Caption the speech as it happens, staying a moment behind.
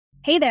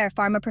Hey there,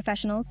 pharma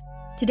professionals.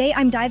 Today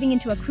I'm diving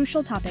into a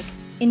crucial topic,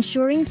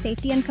 ensuring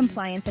safety and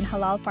compliance in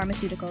halal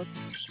pharmaceuticals.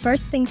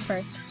 First things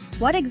first,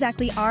 what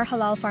exactly are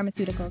halal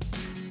pharmaceuticals?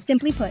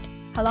 Simply put,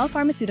 halal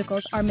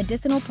pharmaceuticals are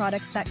medicinal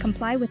products that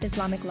comply with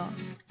Islamic law.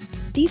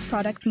 These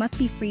products must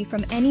be free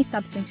from any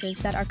substances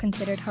that are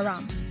considered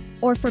haram,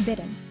 or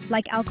forbidden,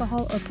 like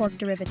alcohol or pork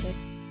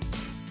derivatives.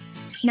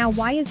 Now,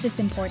 why is this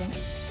important?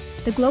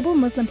 The global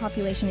Muslim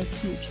population is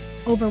huge,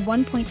 over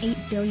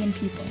 1.8 billion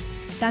people.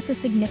 That's a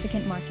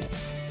significant market.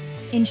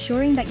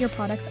 Ensuring that your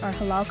products are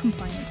halal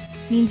compliant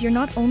means you're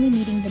not only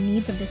meeting the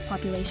needs of this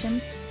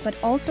population, but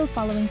also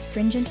following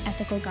stringent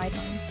ethical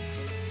guidelines.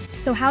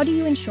 So how do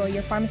you ensure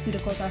your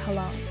pharmaceuticals are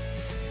halal?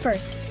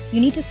 First, you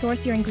need to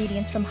source your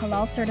ingredients from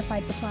halal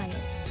certified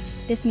suppliers.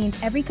 This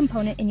means every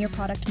component in your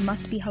product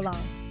must be halal,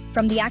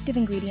 from the active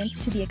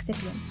ingredients to the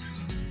excipients.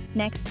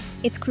 Next,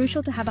 it's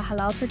crucial to have a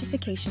halal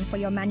certification for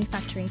your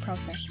manufacturing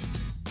process.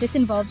 This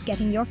involves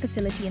getting your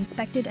facility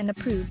inspected and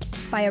approved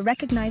by a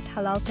recognized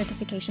halal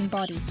certification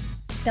body.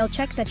 They'll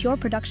check that your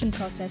production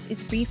process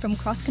is free from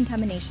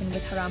cross-contamination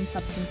with haram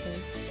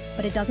substances,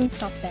 but it doesn't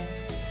stop there.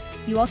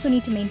 You also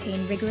need to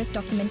maintain rigorous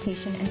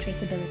documentation and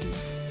traceability.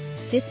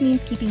 This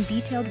means keeping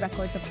detailed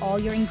records of all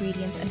your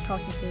ingredients and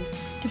processes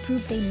to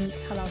prove they meet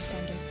halal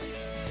standards.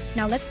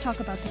 Now let's talk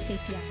about the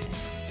safety aspect.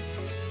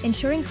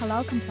 Ensuring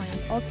halal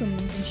compliance also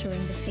means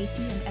ensuring the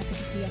safety and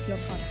efficacy of your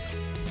products.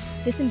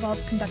 This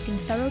involves conducting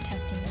thorough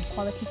testing and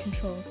quality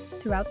control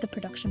throughout the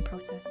production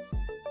process.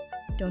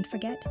 Don't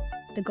forget,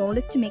 the goal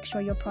is to make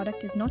sure your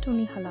product is not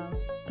only halal,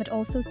 but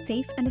also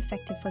safe and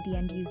effective for the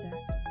end user.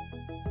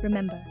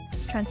 Remember,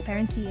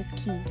 transparency is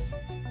key.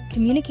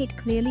 Communicate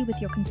clearly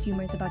with your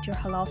consumers about your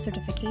halal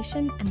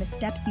certification and the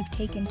steps you've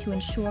taken to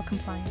ensure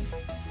compliance.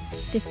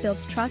 This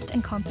builds trust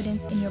and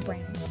confidence in your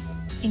brand.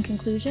 In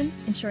conclusion,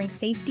 ensuring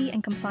safety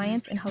and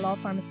compliance in halal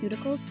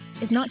pharmaceuticals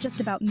is not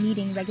just about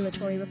meeting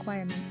regulatory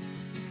requirements.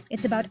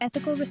 It's about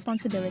ethical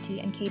responsibility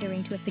and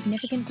catering to a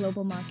significant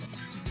global market.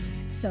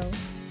 So,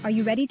 are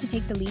you ready to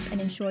take the leap and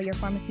ensure your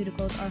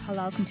pharmaceuticals are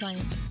halal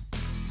compliant?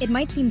 It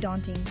might seem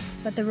daunting,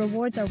 but the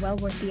rewards are well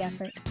worth the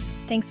effort.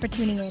 Thanks for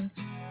tuning in.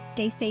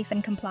 Stay safe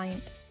and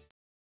compliant.